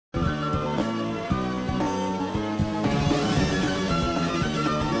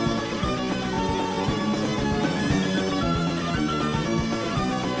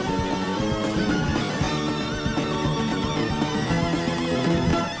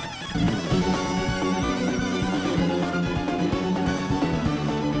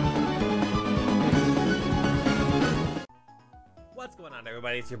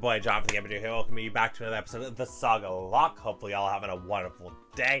everybody. It's your boy Jonathan GamerDuo here. Welcome you back to another episode of the sagalocke. Hopefully y'all having a wonderful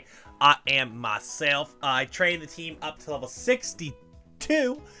day. I am myself. I trained the team up to level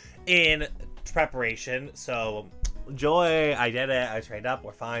 62 in preparation. So enjoy. I did it. I trained up.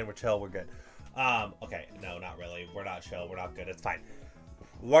 We're fine. We're chill. We're good. Okay. No, not really. We're not chill. We're not good. It's fine.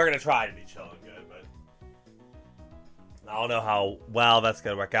 We're gonna try to be chill and good, but I don't know how well that's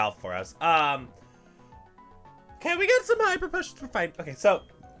gonna work out for us. Okay, we got some hyper pushes. We're fine. Okay, so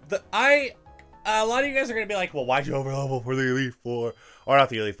a lot of you guys are gonna be like, well, why'd you overlevel for the Elite Four? Or not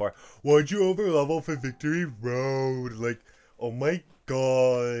the Elite Four. Why'd you overlevel for Victory Road? Like, oh my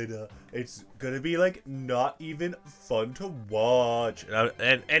god. It's gonna be like not even fun to watch.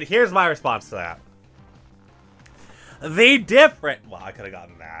 And here's my response to that. Well, I could have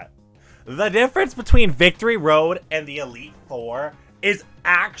gotten that. The difference between Victory Road and the Elite Four is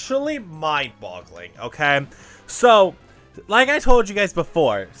actually mind-boggling, okay? So, like I told you guys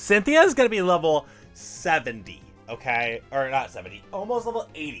before, Cynthia is going to be level 70, okay? Or not 70, almost level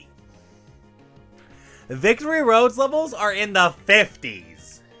 80. Victory Road's levels are in the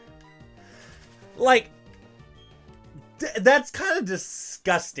 50s. Like, that's kind of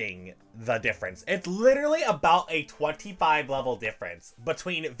disgusting, the difference. It's literally about a 25 level difference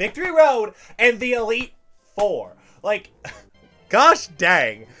between Victory Road and the Elite Four. Like, gosh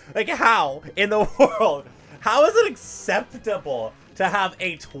dang. Like, how in the world? How is it acceptable to have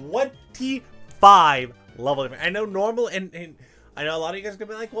a 25 level difference? I know normal and I know a lot of you guys are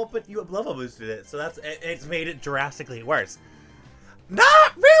gonna be like, well, but you level boosted it, so it's made it drastically worse.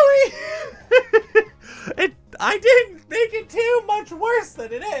 Not really! I didn't make it too much worse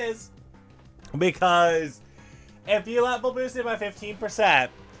than it is. Because if you level boosted by 15%,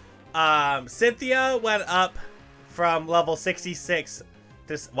 Cynthia went up from level 66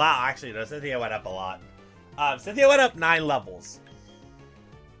 to, wow, actually no, Cynthia went up a lot. Cynthia went up 9 levels.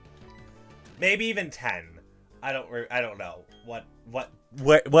 Maybe even 10. I don't know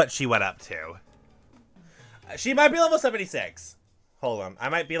what she went up to. She might be level 76. Hold on, I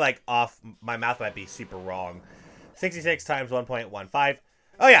might be like off, my math might be super wrong. 66 times 1.15.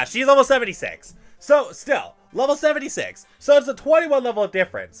 Oh yeah, she's level 76. So still, level 76. So it's a 21 level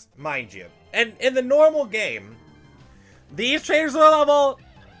difference, mind you. And in the normal game, these trainers are level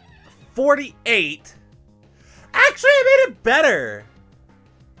 48. Actually, I made it better.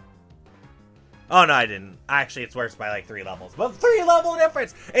 Oh no, I didn't. Actually, it's worse by like 3 levels. But 3 level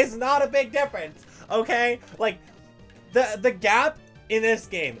difference is not a big difference, okay? Like, the gap in this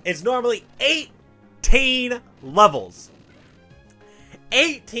game is normally 18 levels.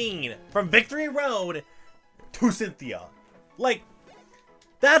 18 from Victory Road to Cynthia. Like,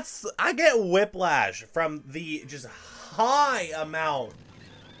 I get whiplash from the just high amount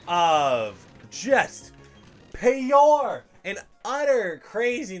of just pure and utter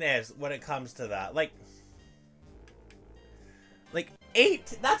craziness when it comes to that. Like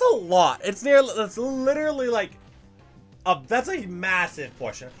 8, that's a lot. That's literally like, that's a massive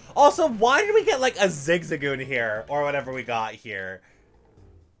portion. Also, why did we get like a Zigzagoon here or whatever we got here?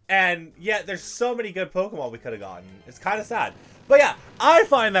 And yet, there's so many good Pokemon we could have gotten. It's kind of sad. But yeah, I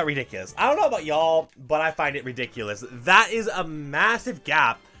find that ridiculous. I don't know about y'all, but I find it ridiculous. That is a massive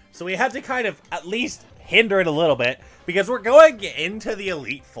gap. So we had to kind of at least hinder it a little bit, because we're going into the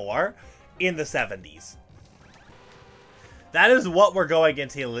Elite Four in the 70s. That is what we're going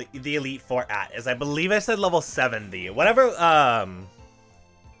into the Elite Four at, is I believe I said level 70. Whatever,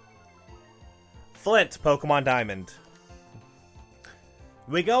 Flint, Pokemon Diamond.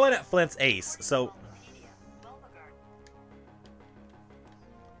 We go in at Flint's Ace, so...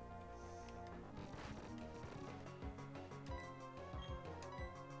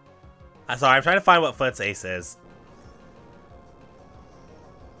 Sorry, I'm trying to find what Flint's Ace is.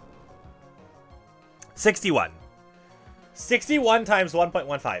 61. 61 times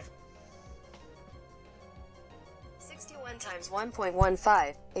 1.15. 61 times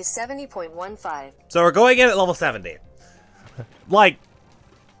 1.15 is 70.15. So we're going in at level 70. Like,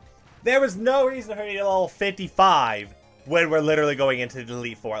 there was no reason for her to get level 55 when we're literally going into the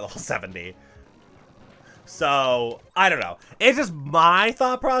Elite Four at level 70. So, I don't know. It's just my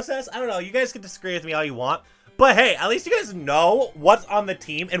thought process. I don't know. You guys can disagree with me all you want. But hey, at least you guys know what's on the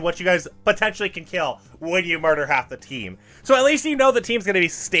team and what you guys potentially can kill when you murder half the team. So at least you know the team's going to be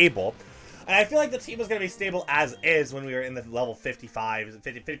stable. And I feel like the team was going to be stable as is when we were in the level 55,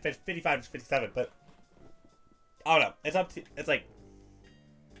 55 to 57. But, I don't know. It's up to, it's like,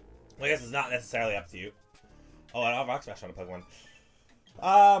 well, I guess it's not necessarily up to you. Oh, I'll Rock Smash on a Pokemon.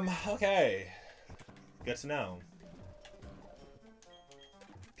 Okay. Good to know.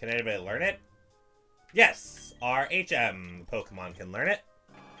 Can anybody learn it? Yes! Our HM Pokemon can learn it.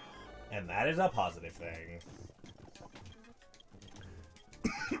 And that is a positive thing.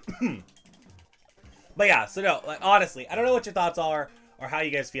 But yeah, so no, like, honestly, I don't know what your thoughts are or how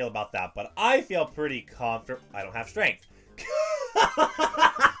you guys feel about that, but I feel pretty confident. I don't have strength.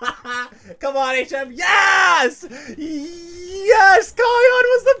 Come on, HM. Yes! Yes! Kion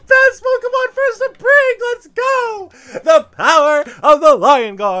was the best Pokemon for us to bring! Let's go! The power of the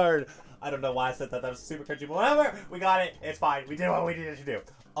Lion Guard! I don't know why I said that. That was super cringy, but whatever. We got it. It's fine. We did what we needed to do.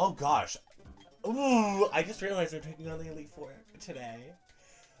 Oh, gosh. Ooh, I just realized we're taking on the Elite Four today.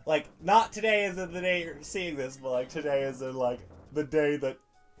 Like, not today is in the day you're seeing this, but like today is in like the day that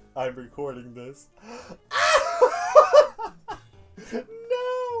I'm recording this. No!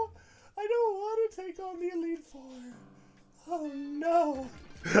 I don't want to take on the Elite Four. Oh no.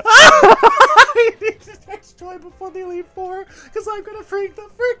 I need to destroy before the Elite Four, because I'm gonna freak the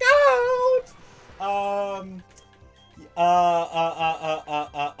frick out!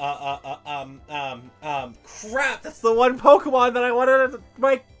 Crap, that's the one Pokemon that I wanted to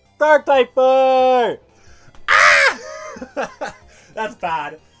make Dark type for! Ah! That's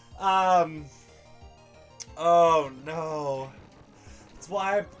bad. Oh no. That's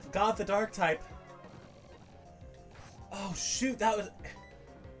why I got the Dark type. Oh shoot, that was...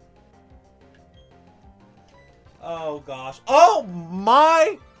 Oh gosh. Oh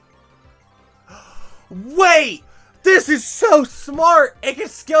my... Wait! This is so smart! It can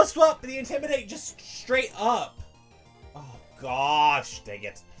skill swap the Intimidate just straight up. Oh gosh, dang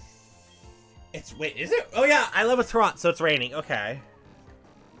it. It's... Wait, is it? Oh yeah, I live with Toronto, so it's raining. Okay.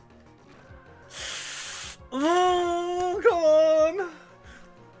 Oh, come on.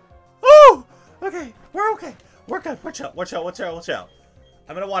 Oh! Okay, we're okay. We're good. We're chill. We're chill. We're chill. We're chill.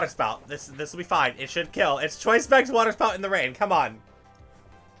 I'm gonna Water Spout. This will be fine. It should kill. It's Choice Specs Water Spout in the rain. Come on.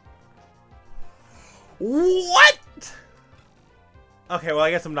 What? Okay, well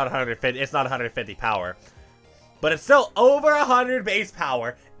I guess I'm not 150. It's not 150 power, but it's still over 100 base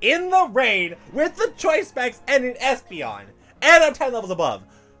power in the rain with the Choice Specs and an Espeon, and I'm 10 levels above.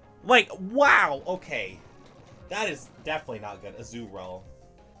 Like, wow. Okay, that is definitely not good. Azurill.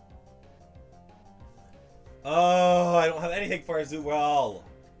 Oh, I don't have anything for Azurill.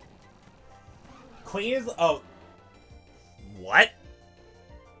 Queen is... Oh. What?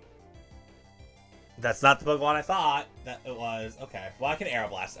 That's not the Pokemon I thought that it was. Okay. Well, I can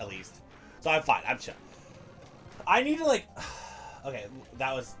Aeroblast at least. So I'm fine. I'm chill. I need to, like... Okay,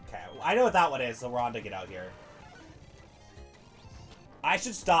 that was... Okay. I know what that one is, so we're on to get out here. I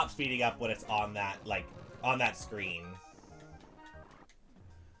should stop speeding up when it's on that, like, on that screen.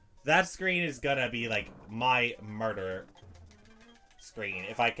 That screen is gonna be, like, my murder screen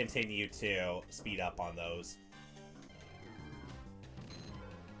if I continue to speed up on those.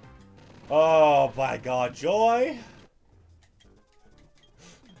 Oh, my God, Joy!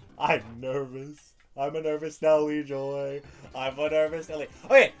 I'm nervous. I'm a nervous Nelly, Joy. I'm a nervous Nelly.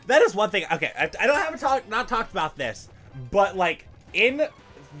 Okay, that is one thing. Okay, I don't have not talked about this, but, like, in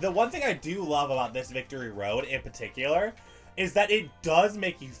the one thing I do love about this Victory Road in particular is that it does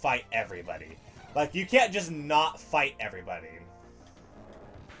make you fight everybody. Like, you can't just not fight everybody.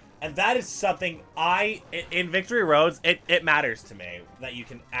 And that is something in Victory Roads, it matters to me that you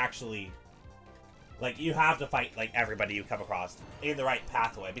can actually, like, you have to fight, like, everybody you come across in the right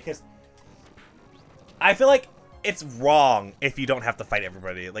pathway, because I feel like it's wrong if you don't have to fight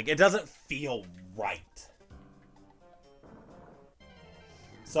everybody. Like, it doesn't feel right.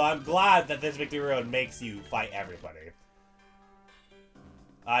 So I'm glad that this Victory Road makes you fight everybody.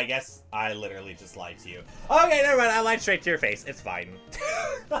 I guess I literally just lied to you. Okay, never mind. I lied straight to your face. It's fine.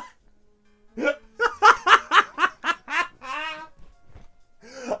 I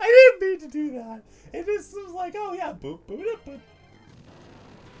didn't mean to do that. It just was like, oh yeah, boop, boop, boop, boop.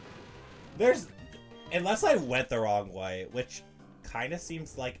 There's... Unless I went the wrong way, which kind of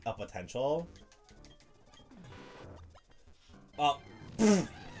seems like a potential. Oh.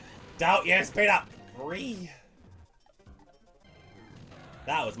 Doubt, yes, speed up. 3.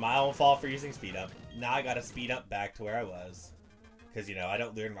 That was my own fault for using speed up. Now I gotta speed up back to where I was, because you know I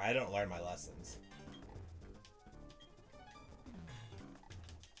don't learn my lessons.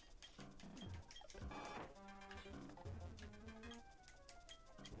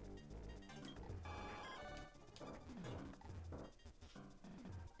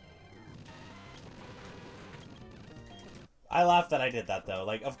 I laughed that I did that though.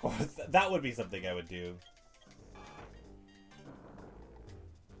 Like, of course, that would be something I would do.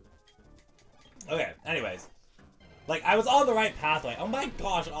 Okay, anyways. Like, I was on the right pathway. Oh my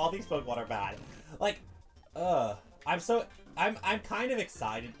gosh, all these Pokemon are bad. Like, I'm kind of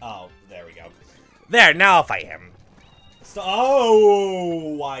excited. Oh, there we go. There, now I'll fight him. So,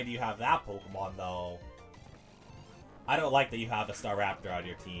 oh, why do you have that Pokemon, though? I don't like that you have a Staraptor on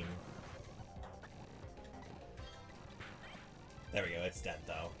your team. There we go, it's dead,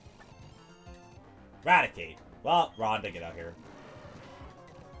 though. Eradicate. Well, Rhonda, get out here.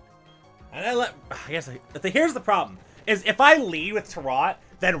 And I guess, here's the problem. Is if I lead with Tarot,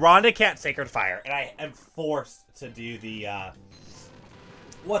 then Rhonda can't Sacred Fire. And I am forced to do the,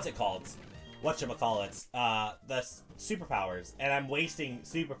 what's it called? Whatchamacallits? The superpowers. And I'm wasting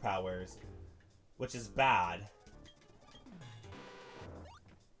superpowers, which is bad.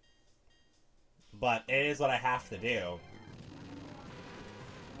 But it is what I have to do.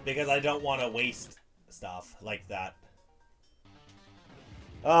 Because I don't want to waste stuff like that.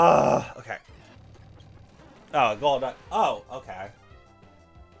 Okay. Oh, Golduck. Oh, okay.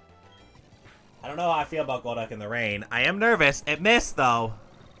 I don't know how I feel about Golduck in the rain. I am nervous. It missed, though.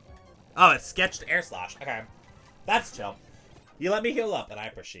 Oh, it sketched Air Slash. Okay. That's chill. You let me heal up, and I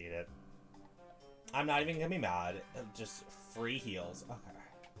appreciate it. I'm not even gonna be mad. Just free heals. Okay.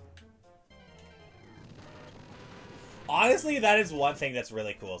 Honestly, that is one thing that's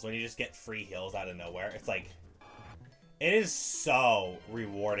really cool, is when you just get free heals out of nowhere. It's like, it is so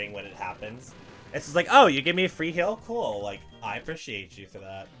rewarding when it happens. It's just like, oh, you give me a free heal? Cool. Like, I appreciate you for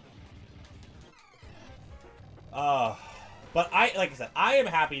that. But like I said, I am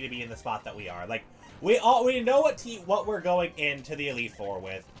happy to be in the spot that we are. Like, we know what we're going into the Elite Four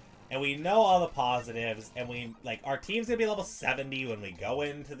with, and we know all the positives, and our team's gonna be level 70 when we go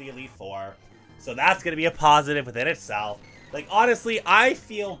into the Elite Four. So that's going to be a positive within itself. Like, honestly, I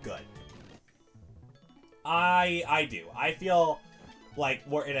feel good. I do. I feel like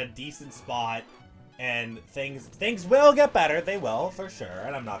we're in a decent spot, and things will get better. They will, for sure,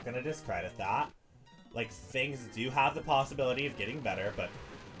 and I'm not going to discredit that. Like, things do have the possibility of getting better, but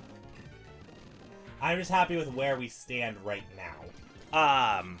I'm just happy with where we stand right now.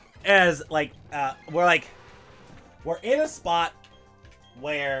 We're in a spot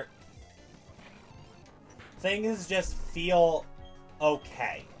where things just feel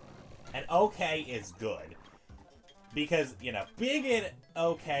okay. And okay is good. Because, you know, being in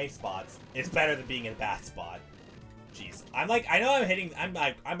okay spots is better than being in a bad spot. Jeez. I know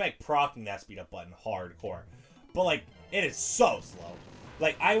I'm procking that speed up button hardcore. But, like, it is so slow.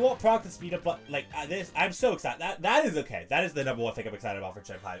 Like, I won't proc the speed up button, like, I'm so excited. That is okay. That is the number one thing I'm excited about for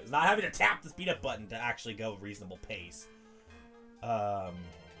Gen 5. Is not having to tap the speed up button to actually go reasonable pace.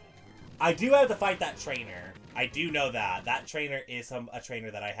 I do have to fight that trainer. I do know that. That trainer is a trainer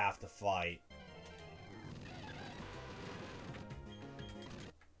that I have to fight.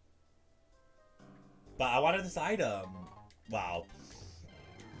 But I wanted this item. Wow.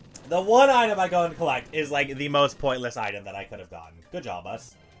 The one item I go and collect is, like, the most pointless item that I could have gotten. Good job,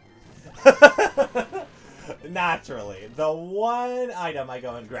 us. Naturally. The one item I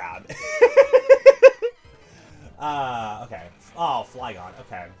go and grab. Okay. Oh, Flygon.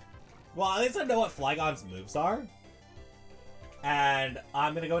 Okay. Well, at least I know what Flygon's moves are. And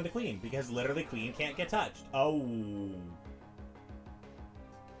I'm gonna go into Queen, because literally Queen can't get touched. Oh.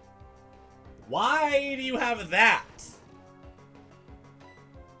 Why do you have that?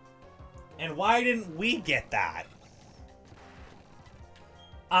 And why didn't we get that?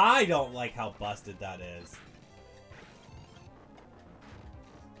 I don't like how busted that is.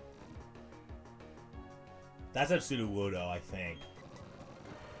 That's at Sudowoodo, I think.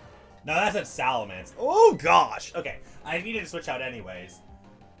 No, that's at Salamence. Oh, gosh. Okay, I needed to switch out anyways.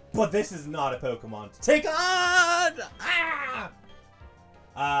 But this is not a Pokemon to take on! Ah!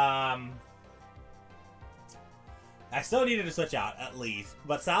 I still needed to switch out, at least.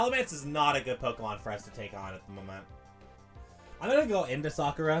 But Salamence is not a good Pokemon for us to take on at the moment. I'm gonna go into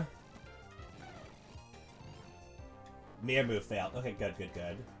Sakura. Mirror move failed. Okay, good, good,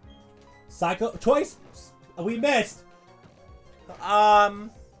 good. Psycho... Choice! We missed!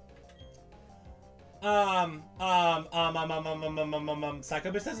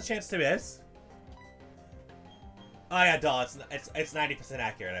 Psycho Boost has a chance to miss. Oh yeah, duh, it's 90%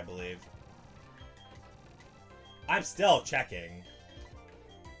 accurate, I believe. I'm still checking.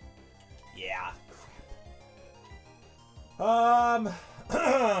 Yeah. I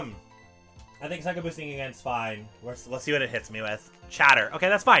think Psycho Boosting again's fine. Let's see what it hits me with. Chatter. Okay,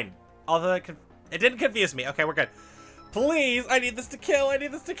 that's fine. Although it didn't confuse me. Okay, we're good. Please, I need this to kill. I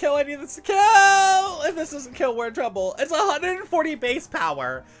need this to kill. I need this to kill. If this doesn't kill, we're in trouble. It's 140 base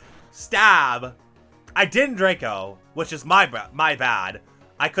power. Stab. I didn't Draco, which is my bad.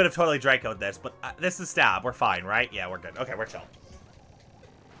 I could have totally Draco'd this, but this is stab. We're fine, right? Yeah, we're good. Okay, we're chill.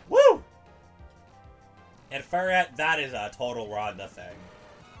 Woo! And Furret, that is a total Rhonda thing.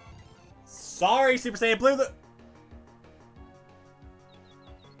 Sorry, Super Saiyan Blue.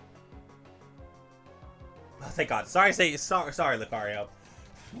 thank God. Sorry, Lucario.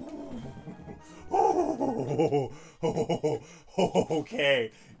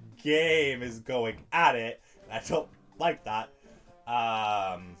 Okay. Game is going at it. I don't like that.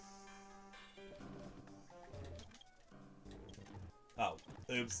 Oh,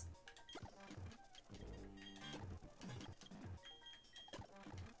 oops.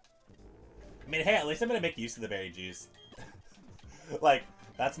 I mean, hey, at least I'm gonna make use of the berry juice. Like,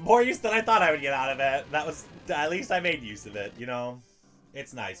 that's more use than I thought I would get out of it. That was, at least I made use of it, you know?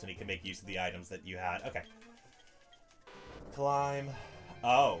 It's nice when you can make use of the items that you had. Okay. Climb.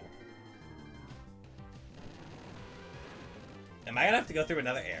 Oh. Am I gonna have to go through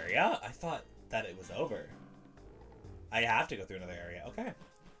another area? I thought that it was over. I have to go through another area. Okay.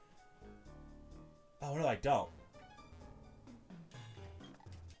 Oh, no, I don't.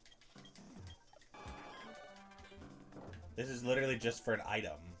 This is literally just for an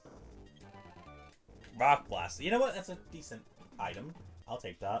item. Rock Blast. You know what? That's a decent item. I'll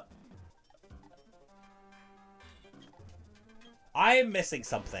take that. I am missing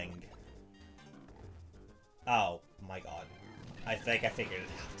something. Oh, my God. I think I figured it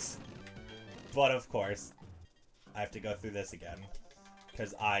out. But, of course, I have to go through this again.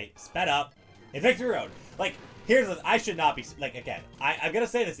 Because I sped up in Victory Road. Like, here's the... I should not be... Like, again, I'm gonna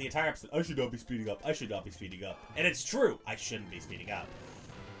say this the entire episode. I should not be speeding up. I should not be speeding up. And it's true. I shouldn't be speeding up.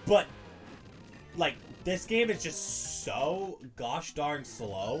 But, like, this game is just so gosh darn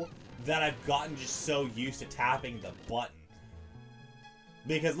slow that I've gotten just so used to tapping the button.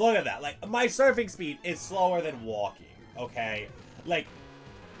 Because look at that. Like, my surfing speed is slower than walking. Okay? Like...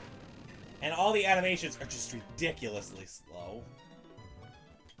 And all the animations are just ridiculously slow.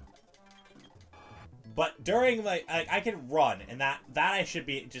 But during, like, I can run, and that I should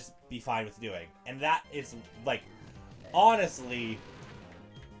just be fine with doing. And that is, like, honestly...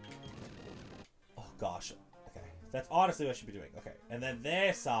 Oh, gosh. Okay. That's honestly what I should be doing. Okay. And then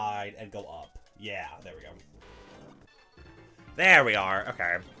this side, and go up. Yeah, there we go. There we are.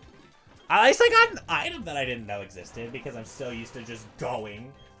 Okay. At least I got an item that I didn't know existed, because I'm so used to just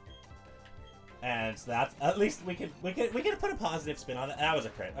going. And so that's, at least we can put a positive spin on it. That was a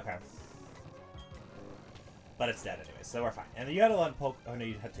crit. Okay. But it's dead anyway, so we're fine. And you had to learn poke. Oh no,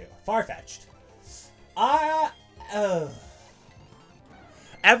 you had to. Farfetch'd.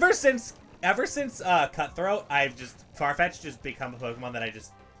 Ever since Cutthroat, I've just Farfetch'd just become a Pokemon that I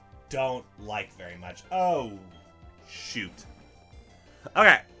just don't like very much. Oh, shoot.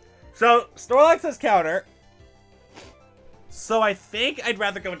 Okay, so Snorlax has counter. So I think I'd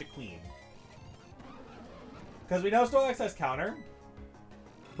rather go into Queen. Because we know Snorlax has counter,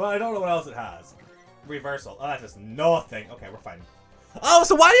 but I don't know what else it has. Reversal. Oh, that does nothing. Okay, we're fine. Oh,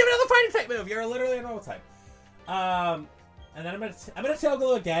 so why do you have another fighting type move? You're literally a normal type. And then I'm gonna Tail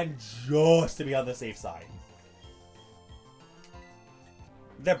Glow again just to be on the safe side.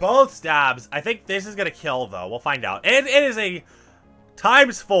 They're both stabs. I think this is gonna kill though. We'll find out. It is a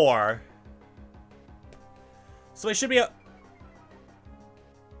 ×4. So it should be a...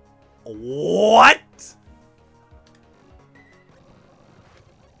 What?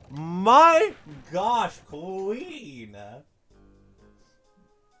 My gosh, Queen!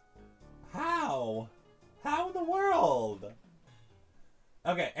 How? How in the world?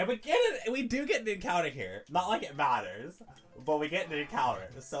 Okay, and we do get an encounter here. Not like it matters, but we get an encounter.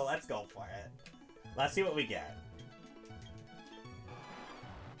 So let's go for it. Let's see what we get.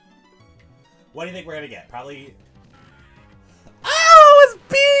 What do you think we're gonna get? Probably... Oh, it's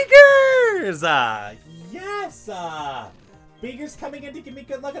Beegers! Yes! Beegers coming in to give me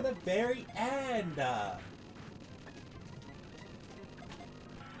good luck at the very end.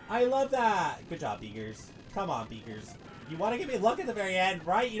 I love that. Good job, Beegers. Come on, Beegers. You want to give me luck at the very end,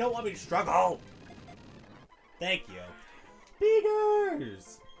 right? You don't want me to struggle. Thank you.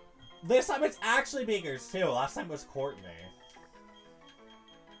 Beegers. This time it's actually Beegers, too. Last time it was Courtney.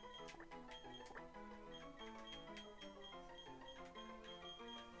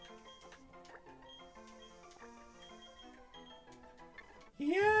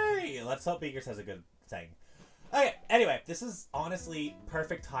 Yay! Let's hope Beegers has a good thing. Okay, anyway, this is honestly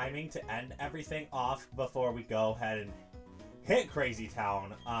perfect timing to end everything off before we go ahead and hit Crazy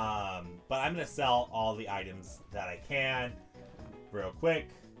Town. But I'm gonna sell all the items that I can real quick.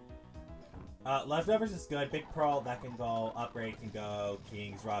 Leftovers is good. Big Pearl, that can go. Upgrade can go.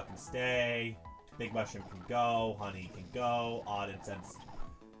 King's Rock can stay. Big Mushroom can go. Honey can go. Odd Incense.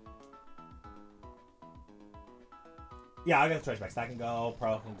 Yeah, I'll get the Choice Max. That can go.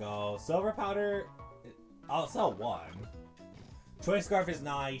 Pearl can go. Silver Powder, I'll sell one. Choice Scarf is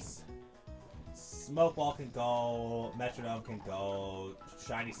nice. Smoke Ball can go. Metronome can go.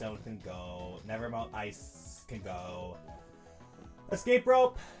 Shiny Stone can go. Nevermelt Ice can go. Escape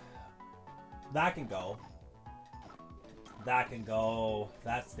rope. That can go. That can go.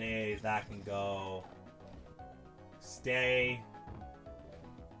 That stays. That can go. Stay.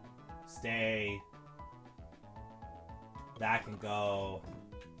 Stay. That can go.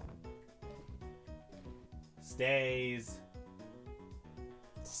 Stays.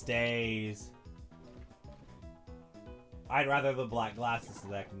 Stays. I'd rather the black glasses so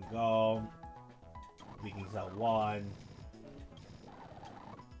that can go. We can sell one.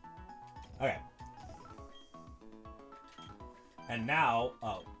 Okay. And now,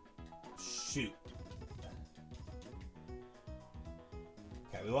 oh, shoot.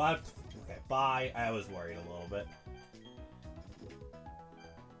 Okay, we will have to, okay, bye. I was worried a little bit.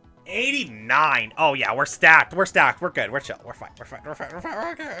 89. Oh yeah, we're stacked. We're stacked. We're good. We're chill. We're fine. We're fine. We're fine. We're fine.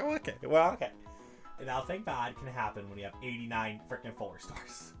 We're okay. We're okay. We're okay. And nothing bad can happen when you have 89 freaking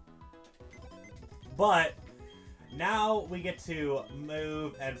 4-stars. But now we get to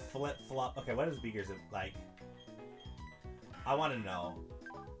move and flip-flop. Okay, what is Beaker's like? I want to know.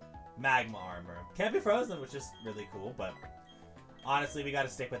 Magma armor. Can't be frozen, which is really cool, but honestly, we got to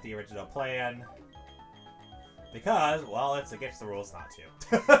stick with the original plan. Because, well, it's against the rules not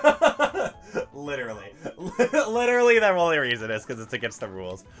to. Literally. Literally, the only reason is because it's against the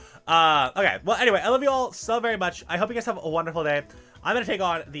rules. Okay, well, anyway, I love you all so very much. I hope you guys have a wonderful day. I'm going to take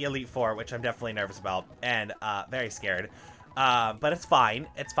on the Elite Four, which I'm definitely nervous about and very scared. But it's fine.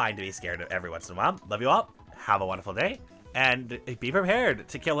 It's fine to be scared every once in a while. Love you all. Have a wonderful day. And be prepared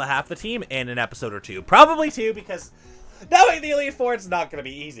to kill half the team in an episode or two. Probably two, because knowing the Elite Four, it's not going to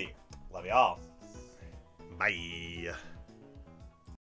be easy. Love you all. Bye.